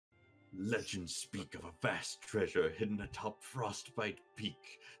Legends speak of a vast treasure hidden atop Frostbite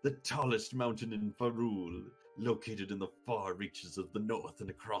Peak, the tallest mountain in Varul. Located in the far reaches of the north and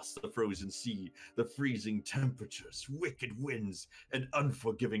across the frozen sea, the freezing temperatures, wicked winds, and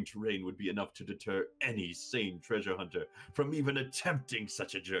unforgiving terrain would be enough to deter any sane treasure hunter from even attempting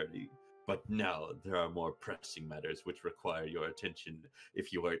such a journey. But now there are more pressing matters which require your attention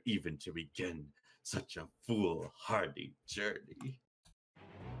if you are even to begin such a foolhardy journey.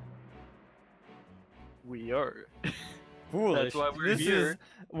 We are. Foolish. That's why we're here.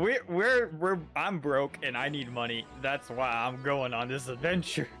 I'm broke and I need money. That's why I'm going on this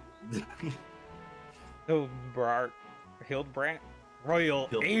adventure. Hildebrandt, Royal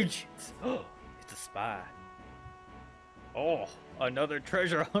Agent. Oh, it's a spy. Oh, another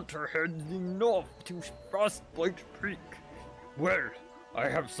treasure hunter heading north to Frostbite Peak. Well, I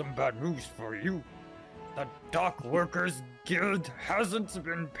have some bad news for you. The Dock Workers Guild hasn't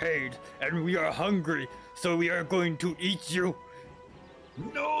been paid, and we are hungry, so we are going to eat you.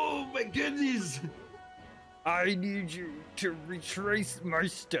 No, my goodness! I need you to retrace my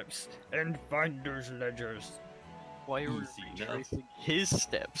steps and find those ledgers. Why are we Easy retracing his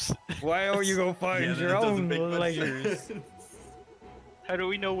steps? Why don't you go find your own ledgers? How do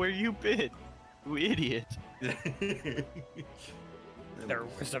we know where you've been? You idiot. There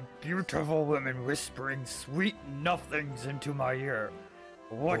was a beautiful woman whispering sweet nothings into my ear.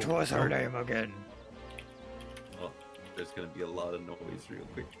 What was her name again? Oh, there's gonna be a lot of noise real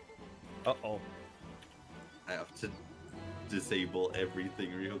quick. Uh-oh. I have to disable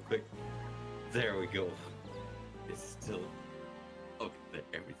everything real quick. There we go. It's still... Okay, there,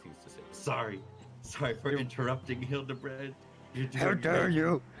 everything's disabled. Sorry for interrupting, Hildebrandt. How dare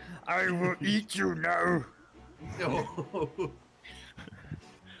you! I will eat you now! No!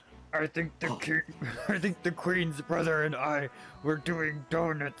 I think the Queen's brother and I were doing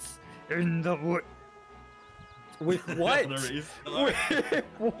donuts in the wood. With what? With what?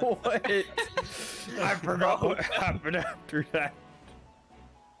 I forgot what happened after that.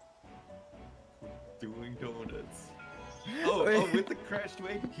 Doing donuts. Oh, with the crashed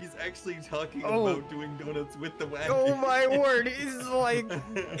wagon. He's actually talking about doing donuts with the wagon. Oh my word! He's like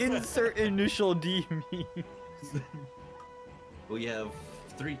insert initial D memes. We have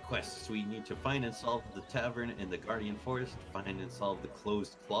 3 quests. We need to find and solve the tavern in the Guardian Forest, find and solve the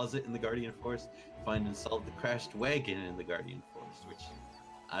closed closet in the Guardian Forest, find and solve the crashed wagon in the Guardian Forest, which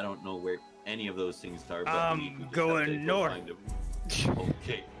I don't know where any of those things are, but I'm going north.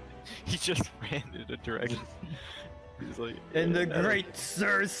 Okay. He just ran in a direction. He's like, and the great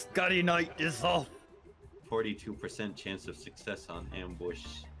Sir Scotty Knight is off. 42% chance of success on ambush.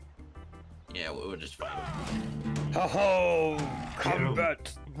 Yeah, we'll just find him. Ho-ho!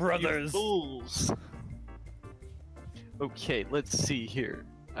 Combat brothers! You fools! Okay, let's see here.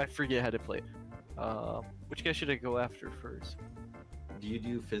 I forget how to play. Which guy should I go after first? Do you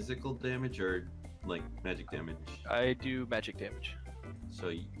do physical damage or like magic damage? I do magic damage.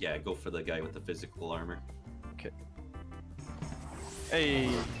 So yeah, go for the guy with the physical armor. Okay. Hey,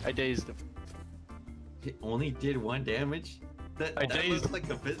 I dazed him. It only did 1 damage? That looked like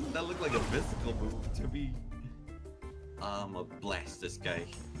a physical move to me. I'm gonna blast this guy.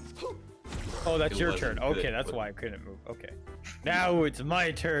 Oh, that's your turn. Okay, that's why I couldn't move. Okay. Now it's my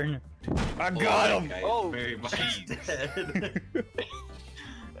turn. I got him! Oh, very much dead.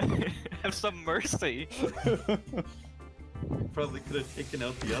 Have some mercy. Probably could have taken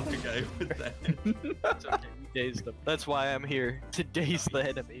out the other guy with that. It's okay, we dazed him. That's why I'm here, to daze the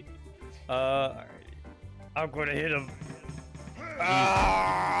enemy. Alright. I'm gonna hit him.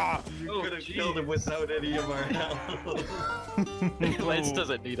 You could have killed him without any of our help. Lance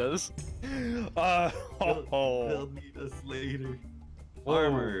doesn't need us. They'll need us later.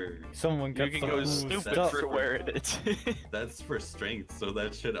 Armor. Someone got you can go stupid for wearing it. That's for strength, so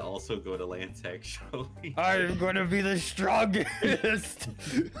that should also go to Lance, actually. I'm gonna be the strongest.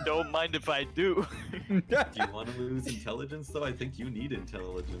 Don't mind if I do. Do you want to lose intelligence, though? I think you need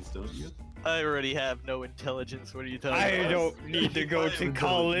intelligence, don't you? I already have no intelligence. What are you talking about? I don't need to go to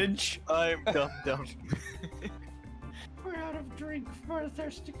college. I'm dumb. We're out of drink for a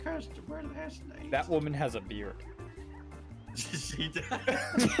thirsty customer last night. That woman has a beard. She does.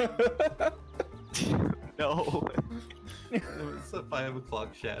 No. It's a 5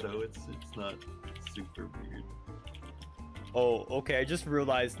 o'clock shadow. It's not super weird. Oh, okay. I just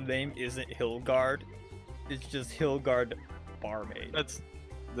realized the name isn't Hilgard. It's just Hilgard Barmaid. That's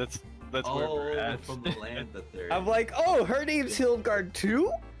where we're at. From the land that they're. I'm like, oh, her name's Hilgard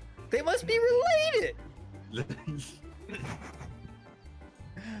too? They must be related.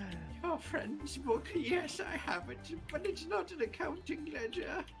 Your friend's book? Yes, I have it, but it's not an accounting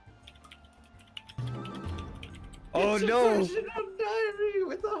ledger. Oh It's a no! personal diary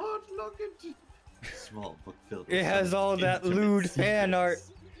with a hot look at small book filled with It has some all that intimate lewd fan art.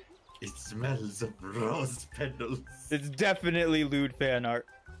 secrets. It smells of rose petals. It's definitely lewd fan art.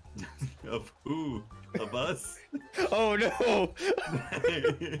 Of who? Of us? Oh no!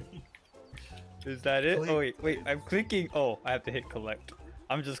 Is that it? Click. Oh wait, I'm clicking. Oh, I have to hit collect.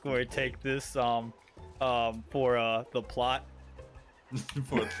 I'm just going to take this for the plot.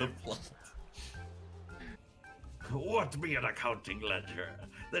 For the plot. What be an accounting ledger?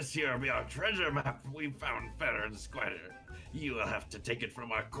 This here be our treasure map we found fair and square. You will have to take it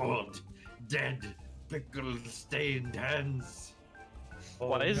from our cold, dead, pickle-stained hands.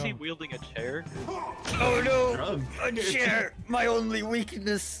 Why is he wielding a chair? Oh no! Drunk. A chair! My only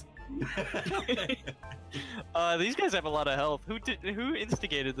weakness! These guys have a lot of health. Who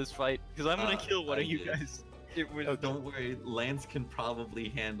instigated this fight? Because I'm gonna kill one I of you did. guys. It was. Oh, don't worry, Lance can probably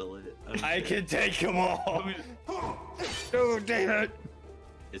handle it. I Okay. can take them all! Oh, damn it!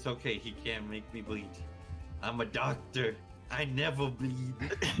 It's okay, he can't make me bleed. I'm a doctor. I never bleed.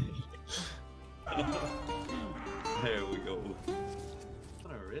 There we go. I'm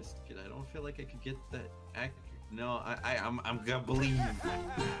gonna risk it. I don't feel like I could get that accurate. No, I'm gonna believe.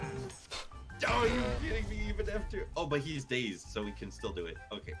 Oh, are you kidding me? Even after. Oh, but he's dazed, so we can still do it.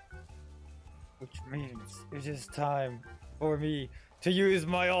 Okay. Which means it is time for me to use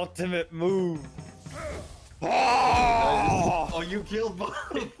my ultimate move. Oh, you killed both.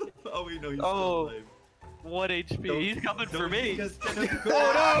 Oh, we know he's Oh. still alive. 1 HP. Don't- He's coming for don't me. make us-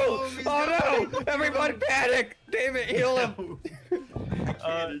 Oh he's no! Oh gonna- no! Everybody panic! Damn it, heal him! I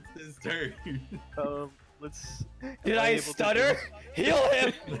can't, it's his turn. Let's. Did am I able to stutter? Heal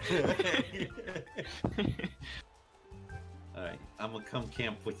him! Alright, I'm gonna come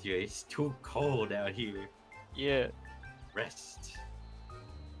camp with you. It's too cold out here. Yeah. Rest.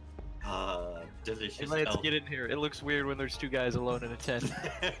 Delicious. Hey, Lance, elf. get in here. It looks weird when there's 2 guys alone in a tent.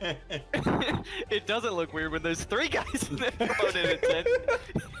 It doesn't look weird when there's 3 guys alone in a tent.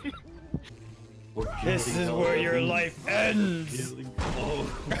 We're This killing is all where the your bees. life ends! Killing-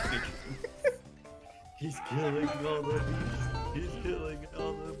 Oh, my goodness. He's killing all the bees. He's killing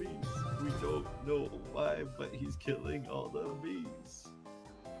all the bees. We don't know why, but he's killing all the bees.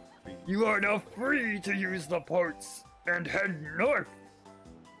 You are now free to use the ports and head north!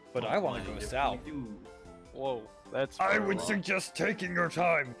 But I want to go Mind if we south. do? Whoa, that's. I far would along. suggest taking your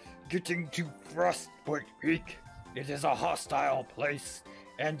time getting to Frostbite Peak. It is a hostile place,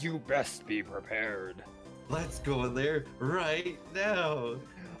 and you best be prepared. Let's go there right now.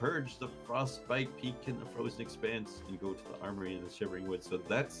 Purge the frostbite peak in the frozen expanse and go to the armory in the shivering woods. So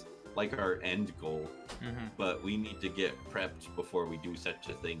that's like our end goal. But we need to get prepped before we do such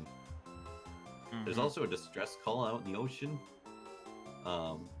a thing. There's also a distress call out in the ocean.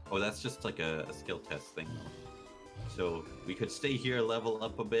 Oh, that's just like a skill test thing. So we could stay here, level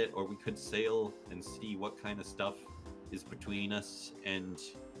up a bit, or we could sail and see what kind of stuff is between us and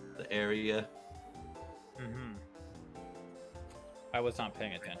the area. I was not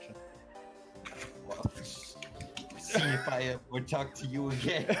paying attention. Well, see if I ever talk to you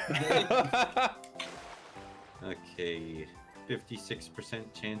again. Okay,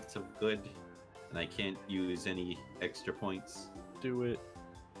 56% chance of good, and I can't use any extra points. Do it.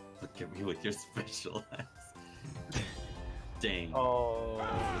 Look at me with your special ass. Dang. Oh.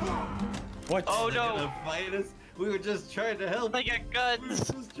 What? Oh They're no! gonna fight us? We were just trying to help. They got We were guns.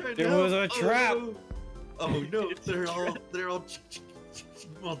 just trying to It help. was a trap. Oh no, It's a they're all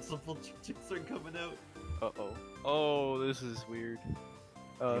multiple chicks are coming out. Uh-oh. Oh, this is weird.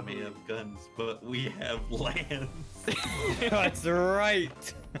 We may have guns, but we have lands. That's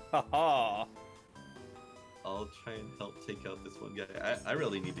right! Haha. I'll try and help take out this one guy. I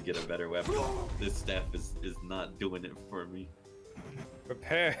really need to get a better weapon. This staff is not doing it for me.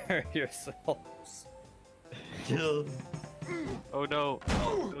 Prepare yourselves. Kill. Oh no.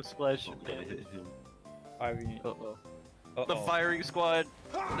 No splash. I'm gonna hit him. I mean, Uh-oh. uh-oh. The firing squad.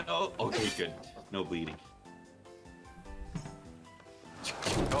 No. Okay, good. No bleeding.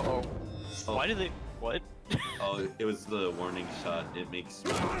 Uh-oh. Oh. Why did they... What? Oh, it was the warning shot. It makes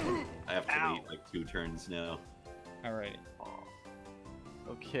me. I have to Ow. wait like 2 turns now. Alright.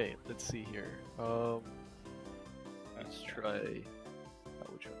 Okay, let's see here. Let's try...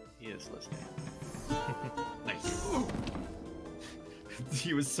 Oh, which one? He is listening. Nice.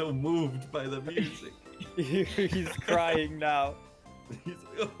 He was so moved by the music. He's crying now. He's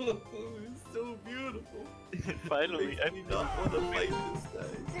like, oh, it's so beautiful. Finally, Makes I me not want to fight this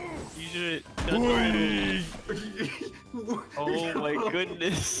time. You should... Oh my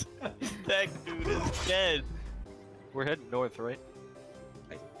goodness. That dude is dead. We're heading north, right?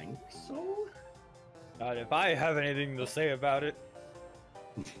 I think so. Not if I have anything to say about it.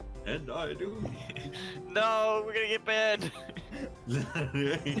 And I do. No, we're gonna get banned.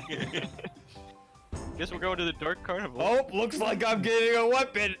 Guess we're going to the Dark Carnival. Oh, looks like I'm getting a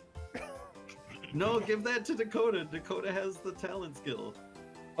weapon. No, give that to Dakota. Dakota has the talent skill.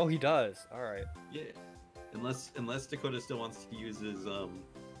 Oh, he does. All right. Yeah. Unless Dakota still wants to use his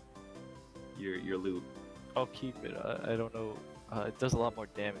your loot. I'll keep it. I don't know. It does a lot more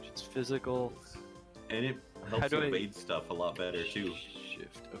damage. It's physical. And it How helps do I- evade stuff a lot better too.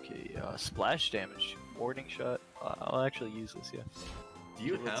 Shift. Okay. Splash damage. Warning shot. I'll actually use this. Yeah. Do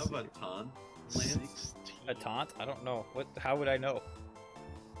you Let's have see. a taunt, Lance? 16. A taunt? I don't know. What? How would I know?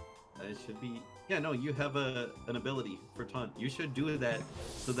 It should be. Yeah, no, you have an ability for taunt. You should do that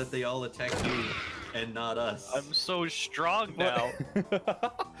so that they all attack you and not us. I'm so strong now.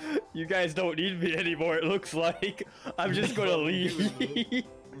 You guys don't need me anymore. It looks like I'm just gonna leave.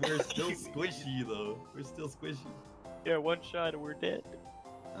 We're still squishy though. We're still squishy. Yeah, one shot and we're dead.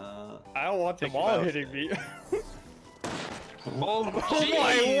 I don't want Take them your all mouse hitting me. Oh, my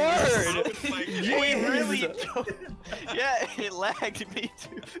word! We really don't. Yeah, it lagged me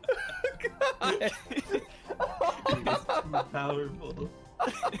too. It's too powerful.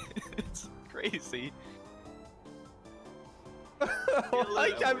 It's crazy.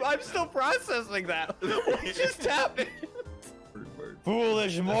 I'm still processing that. What just happened? Bird.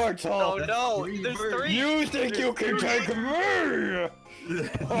 Foolish mortal! Oh no, three there's birds. 3. You think you can take me?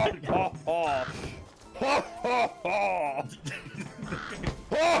 Ha ha ha! Ha ha ha!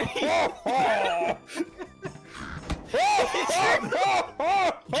 Ha ha ha! Ha ha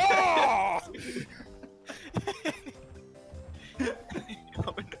ha!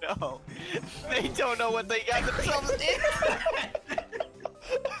 Oh no. They don't know what they got themselves in.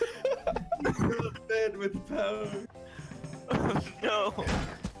 Man with power. Oh no.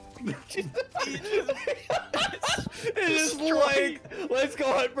 It is like, let's go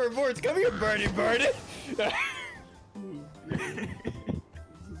hunt for birds. Come here, birdie, birdie. This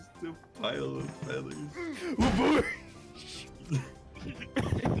is a pile of feathers.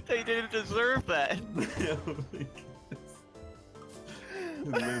 They didn't deserve that. Oh my goodness.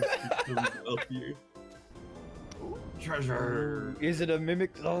 And then she comes up here. Treasure! Is it a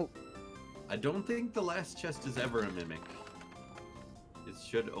mimic though? I don't think the last chest is ever a mimic. It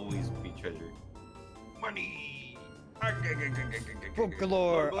should always be treasure. Money! Book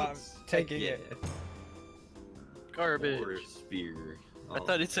galore. I'm Books? taking Heck it. Garbage. Or spear. I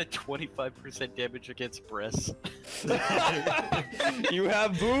thought it said 25% damage against breasts. You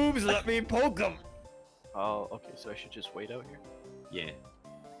have boobs. Let me poke them. Oh, okay, so I should just wait out here? Yeah.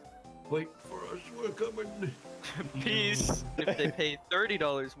 Wait for us, we're coming. Peace! If they pay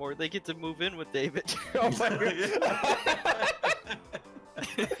 $30 more, they get to move in with David. Oh my god.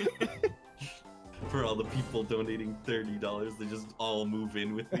 For all the people donating $30, they just all move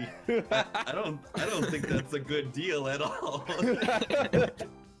in with me. I don't think that's a good deal at all.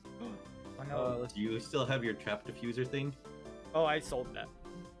 Oh, Do you still have your trap diffuser thing? oh, I sold that.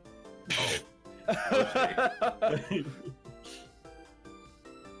 Okay.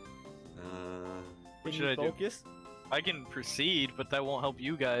 What Can should you I do? focus? I can proceed, but that won't help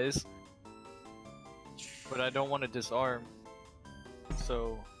you guys. But I don't want to disarm.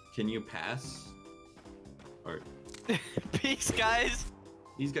 So... Can you pass? Or Peace, guys!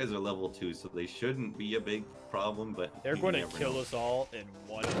 these guys are level 2, so they shouldn't be a big problem, but They're you going to never kill know. us all in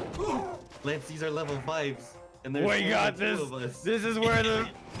one. Lance, these are level 5s. And there's We only got 2 this. of us. This is where the.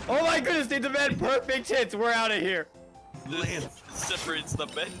 Oh my goodness! They demand perfect hits. We're out of here. Lance, Separates the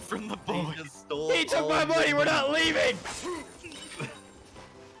men from the he boys. just stole He took all my of your money. We're not leaving.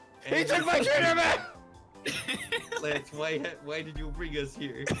 He And- took my trainer back. Lance, why did you bring us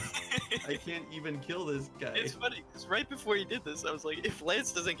here? I can't even kill this guy. It's funny, because right before you did this, I was like, if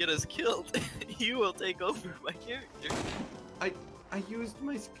Lance doesn't get us killed, you will take over my character. I used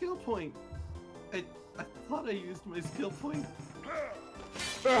my skill point. I thought I used my skill point.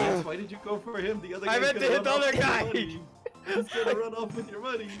 Lance, why did you go for him? The other guy. I meant to hit the other guy. He's gonna run off with your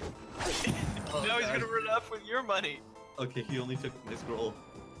money. Oh, Now he's God. gonna run off with your money. Okay, he only took my scroll.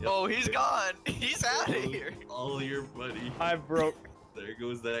 Yep. Oh, he's gone. He's out of here. All your money. I'm broke. There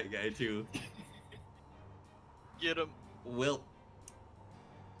goes that guy too. Get him. Well,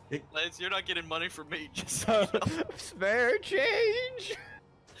 Lance, you're not getting money from me. Just so you know. Spare change.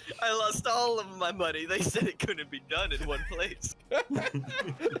 I lost all of my money. They said it couldn't be done in one place.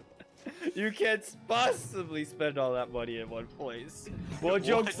 You can't possibly spend all that money in one place. Well,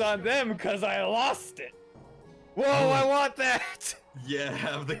 joke's on them because I lost it. Whoa, I want that. yeah,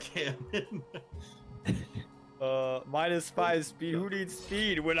 have the cannon. -5 speed. Who needs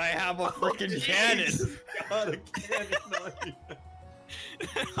speed when I have a freaking cannon? Got a cannon on you.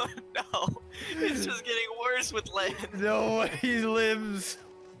 Oh no! It's just getting worse with land. No, he lives.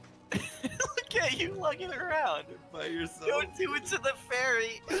 Look at you lugging around. By yourself. Don't do it to the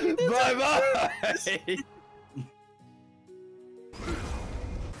ferry. Bye bye.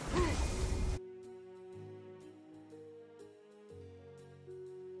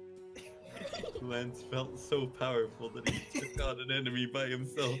 Lance felt so powerful that he took on an enemy by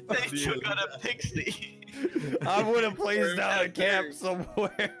himself. They took on a pixie. I would have placed down a camp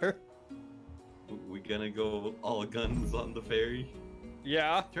somewhere. We gonna go all guns on the ferry?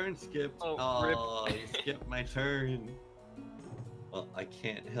 Yeah. Turn skipped. Oh, You skipped my turn. Well, I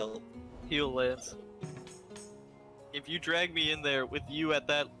can't help. Heal, Lance. If you drag me in there with you at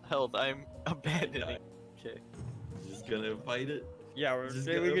that health, I'm abandoning. Okay. Just gonna fight it. Yeah,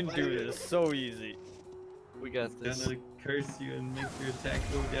 we can do this so easy. We got this. Gonna curse you and make your attack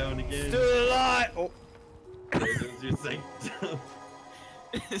go down again. Still alive! Oh. There goes your sanctum.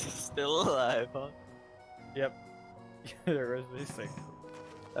 Still alive, huh? Yep. There is my sanctum.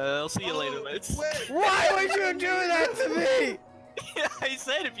 I'll see you later, Lance. Why would you do that to me? I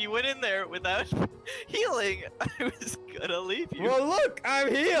said if you went in there without healing, I was gonna leave you. Well, look,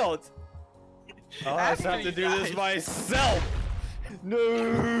 I'm healed. I'll just have to do this myself.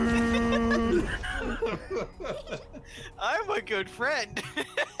 No. I'm a good friend.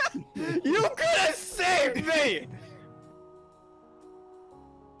 You could have saved me.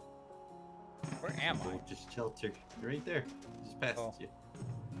 Where am I? Oh, just shelter. You're right there. Just past you.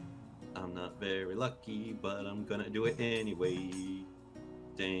 I'm not very lucky, but I'm gonna do it anyway.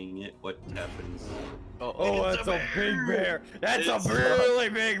 Dang it, what happens? Oh, that's a big bear. That's a really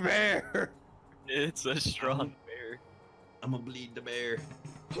big bear. It's a strong bear. I'm gonna bleed the bear.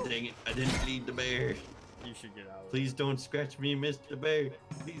 Dang it, I didn't bleed the bear. You should get out. Please don't scratch me, Mr. Bear.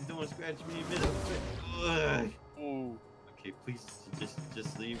 Please don't scratch me, Mr. Bear. Ooh. Okay, please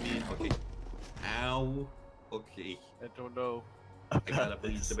just leave me. Okay. Ow. Okay. I don't know. I gotta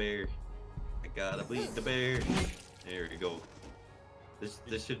bleed the bear. I gotta bleed the bear. There we go.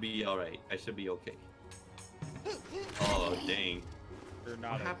 This should be alright. I should be okay. Oh dang. You're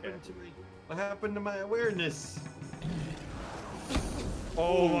not What okay. happened to me? What happened to my awareness?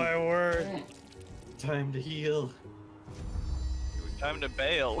 Oh my word. Time to heal. Time to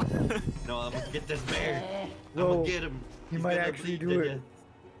bail. No, I'm gonna get this bear. I'm No, gonna get him. he He's might gonna actually bleed do to it. death.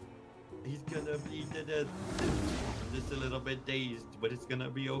 He's gonna bleed to death. I'm just a little bit dazed, but it's gonna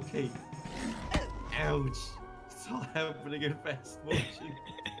be okay. Ouch. It's all happening in fast motion.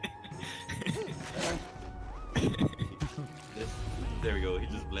 There we go. He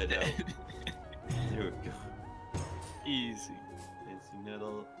just bled out. There we go. Easy. Dancing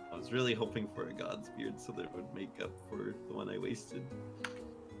Nettle. I was really hoping for a God's Beard so that it would make up for the one I wasted. But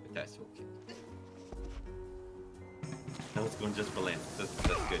that's okay. Now it's going just for Lance.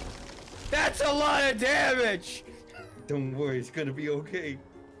 That's good. That's a lot of damage. Don't worry, it's gonna be okay.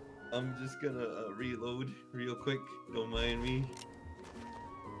 I'm just gonna reload real quick. Don't mind me.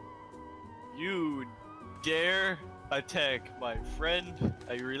 You dare attack my friend?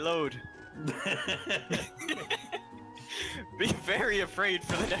 I reload. Be very afraid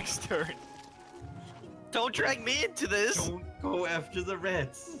for the next turn. Don't drag me into this. Don't go after the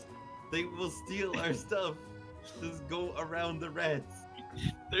rats. They will steal our stuff. Just go around the rats.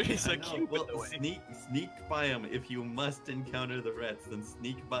 There is I a know. cube Well, in the way. sneak by them. If you must encounter the rats, then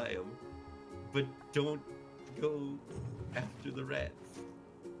sneak by them. But don't go after the rats.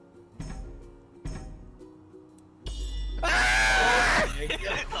 Ah!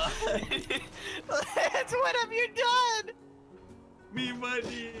 Lance, what have you done? Me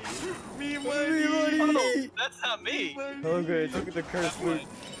money! Me money! Oh, that's not me. Okay, look at the curse loot.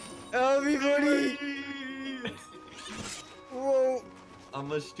 Everybody! Whoa! I'm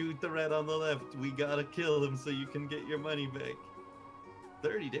gonna shoot the rat on the left. We gotta kill him so you can get your money back.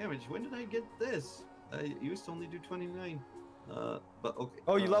 30 damage. When did I get this? I used to only do 29. But okay.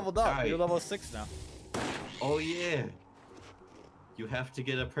 Oh, you leveled up. alright. You're level 6 now. Oh yeah. You have to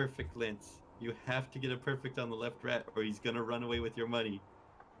get a perfect, Lance. You have to get a perfect on the left rat, or he's gonna run away with your money.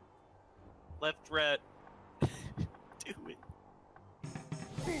 Left rat. Do it.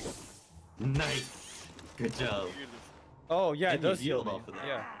 Nice. Good job. Oh yeah, it And you does heal healed me. off of that.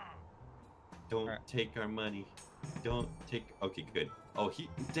 Yeah. Don't Alright. take our money. Don't take. Okay, good. Oh,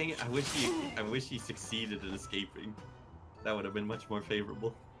 dang it! I wish he succeeded in escaping. That would have been much more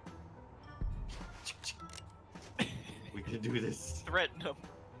favorable. We can do this. Threaten him.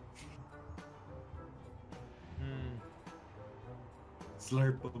 Hmm.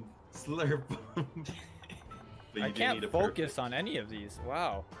 Slurp him. Slurp him. But I you do can't need a focus on any of these.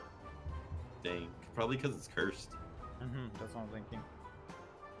 Wow. Dang. Probably because it's cursed. That's what I'm thinking.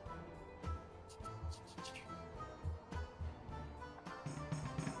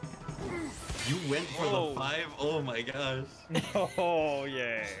 You went for the 5? Oh my gosh. Oh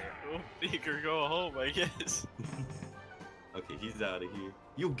yeah. Go big or go home, I guess. Okay, he's out of here.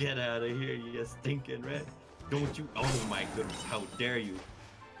 You get out of here, you stinking rat. Don't you? Oh my goodness, how dare you?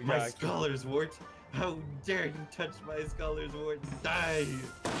 My Yeah, scholar's wart. How dare you touch my scholar's wart? Die!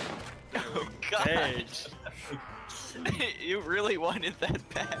 Oh god. Hey. You really wanted that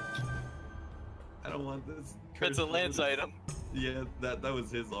back. I don't want this. That's a cursed lance wood. item. Yeah, that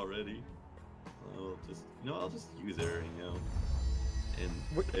was his already. I'll just, I'll just use it right now. And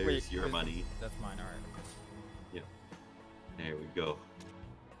there's your money. That's mine, alright. Yeah. There we go.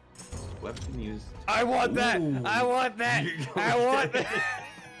 Weapon used. I want that! Ooh. I want that! I want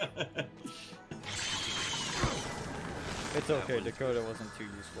that! It's okay, Dakota wasn't too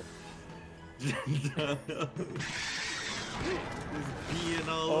useful. Just peeing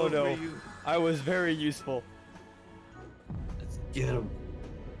all Oh over no. you. I was very useful. Let's get him.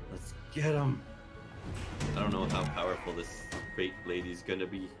 Let's get him. I don't know how powerful this great lady's gonna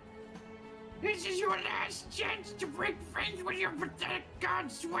be. This is your last chance to break friends with your pathetic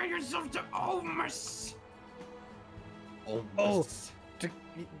god. Swear yourself to Omus. Oh,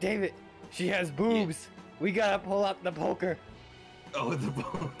 David, she has boobs. We gotta pull out the poker. Oh, the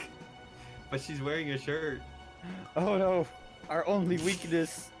book. But she's wearing a shirt. Oh no, our only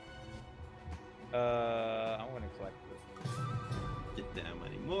weakness. I'm gonna collect this. Get that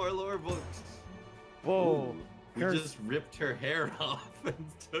money. More lore books. Whoa. Ooh, we Curse. just ripped her hair off and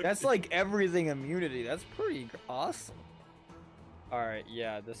took That's it. like everything immunity. That's pretty awesome. Alright,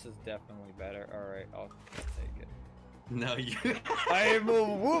 yeah, this is definitely better. Alright, I'll take it. No, you. I am a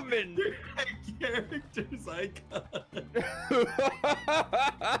woman! Character's icon. You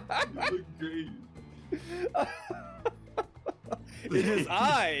look great. It is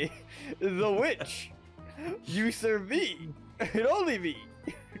I, the witch. You serve me, and only me.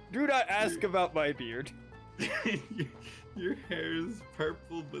 Do not ask about my beard. Your hair is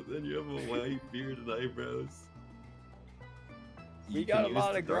purple, but then you have a white beard and eyebrows. We You got a can lot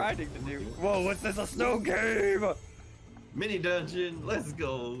use of the dark- grinding to do. Whoa, what's this? A snow game? Mini dungeon, let's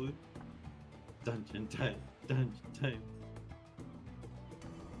go. Dungeon time, dungeon time.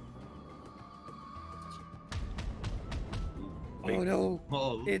 Oh no,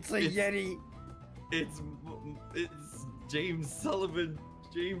 Oh, it's a Yeti. It's James Sullivan.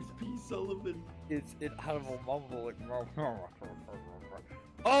 James P. Sullivan. It's out of a mumble.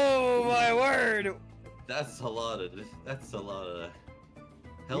 Oh my word! That's a lot of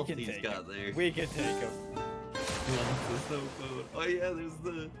health can he's take got there. We can take him. Lots of snow cone. Oh yeah, there's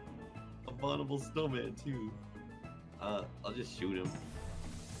the abominable snowman too. I'll just shoot him.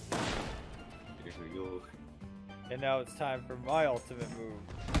 Here we go. And now it's time for my ultimate move.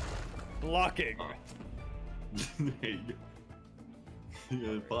 Blocking. There you go.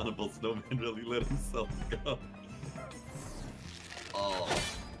 The abominable snowman really let himself go. Oh.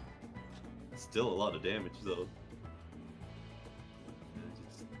 Still a lot of damage though.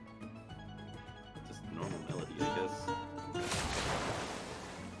 Just normal melody, I guess.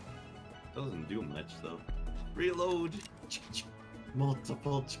 Doesn't do much though. Reload!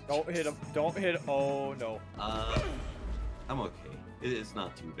 Multiple. Don't hit him. Don't hit him. Oh no. I'm okay. It's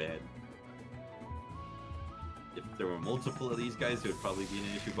not too bad. If there were multiple of these guys, it would probably be an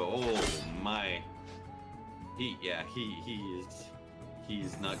issue. But oh my,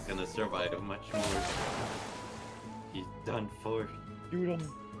 he's not gonna survive much more. He's done for. Shoot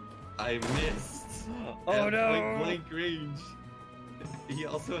him. I missed. Oh at no. Point blank range. He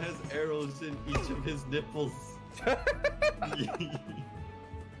also has arrows in each of his nipples.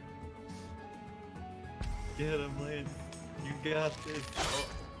 Get him, Lance. You got this.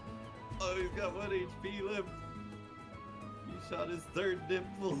 Oh, he's got 1 HP left. You shot his third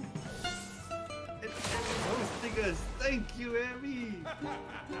nipple. It's hosting us. Thank you, Emmy.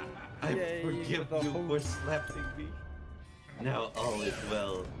 I Yay, forgive the you for host. slapping me. Now all is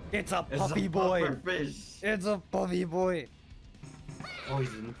well. It's a It's puppy a boy. puffer fish. It's a puppy boy.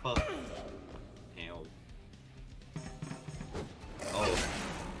 Poison puff. Ow. Oh.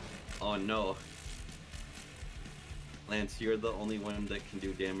 Oh no. Lance, you're the only one that can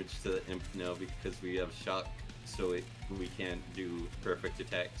do damage to the imp now because we have shock, so we can't do perfect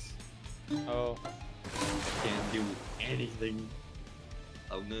attacks. Oh. Can't do anything.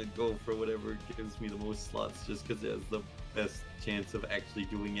 I'm gonna go for whatever gives me the most slots just because it has the best chance of actually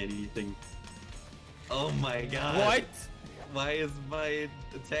doing anything. Oh my god. What? Why is my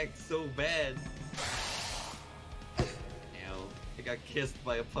attack so bad? I got kissed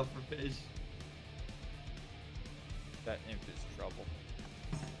by a pufferfish. That imp is trouble.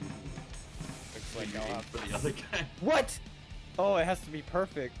 Looks like You're I'll aiming have for the other guy. What? Oh, it has to be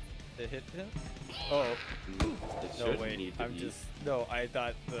perfect to hit him? Oh. It No, shouldn't wait. need to I'm be. just... No, I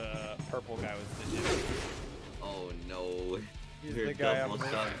thought the purple guy was the shit. Oh no. He's You're the guy I'm double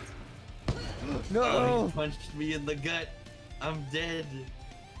with. shot. No! Oh, he punched me in the gut. I'm dead.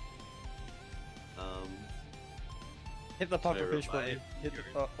 Hit the pufferfish for me. revive Hit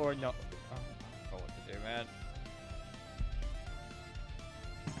the... or no. I don't know what to do, man.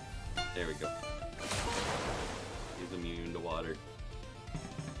 There we go. He's immune to water.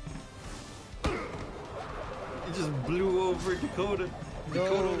 It just blew over Dakota. No.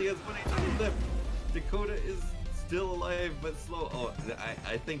 Dakota only has 1 HP left. Dakota is still alive but slow. Oh,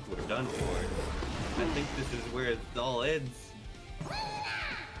 I think we're done for. I think this is where it all ends.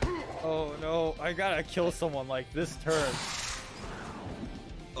 Oh no, I gotta kill someone like this turn.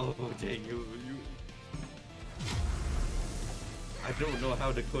 Oh dang you! I don't know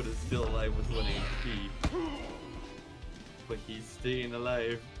how Dakota's still alive with 1 HP, but he's staying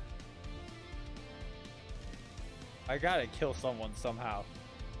alive. I gotta kill someone somehow.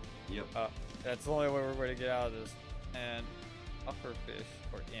 Yep. That's the only way we're going to get out of this. And pufferfish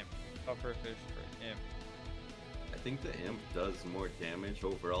or imp. Pufferfish or imp. I think the imp does more damage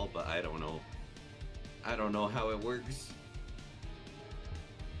overall, but I don't know. I don't know how it works.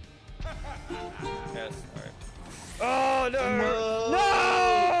 Yes, alright. Oh no!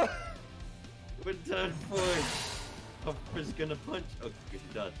 No! We're done for. Puffer's gonna punch. Okay, he's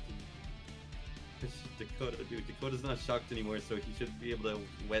done. Dakota, dude, Dakota's not shocked anymore, so he should be able to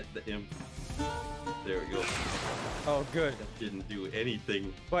wet the imp. There we go. Oh, good. That didn't do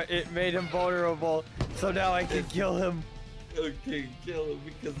anything. But it made him vulnerable, so now I can kill him. Okay, kill him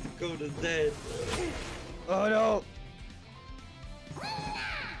because Dakota's dead. Oh no!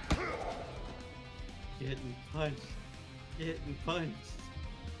 Getting punched. Getting punched.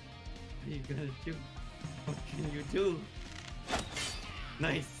 What are you gonna do? What can you do?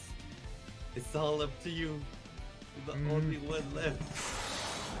 Nice. It's all up to you. You're the only one left.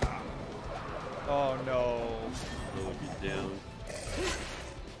 Oh no. Oh, he's down.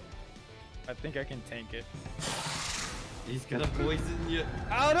 I think I can tank it. He's gonna poison you.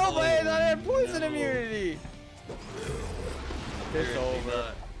 Oh no, but I thought I had poison no. immunity! It's Apparently over.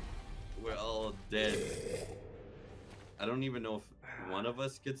 not. We're all dead. I don't even know if one of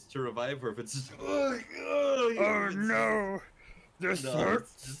us gets to revive or if it's just. Oh no! This No,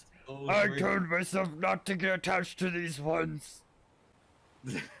 hurts! it's just I over. told myself not to get attached to these ones.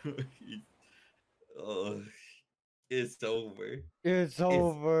 Oh, it's over. It's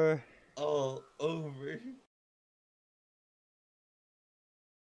over. All over.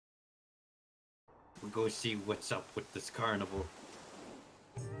 We'll go see what's up with this carnival.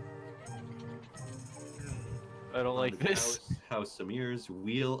 I don't like this. House Samir's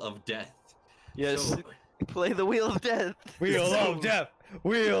Wheel of Death. Yes. So, Play the Wheel of Death. Wheel of death!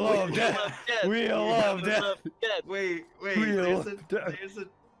 Wheel of death! Wheel of death! wait, Wheel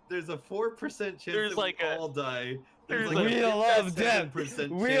there's a 4% chance There's that like we a- all die. there's There's like a Wheel of death! 57%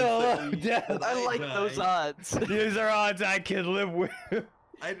 chance Wheel that of we death! I like die. those odds. These are odds I can live with.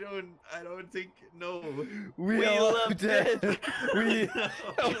 I don't think no. Wheel of death! Wheel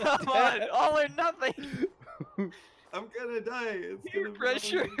Come on, all or nothing. I'm gonna die. It's Peer gonna be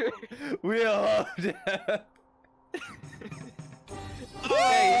pressure. all- Wheel of death!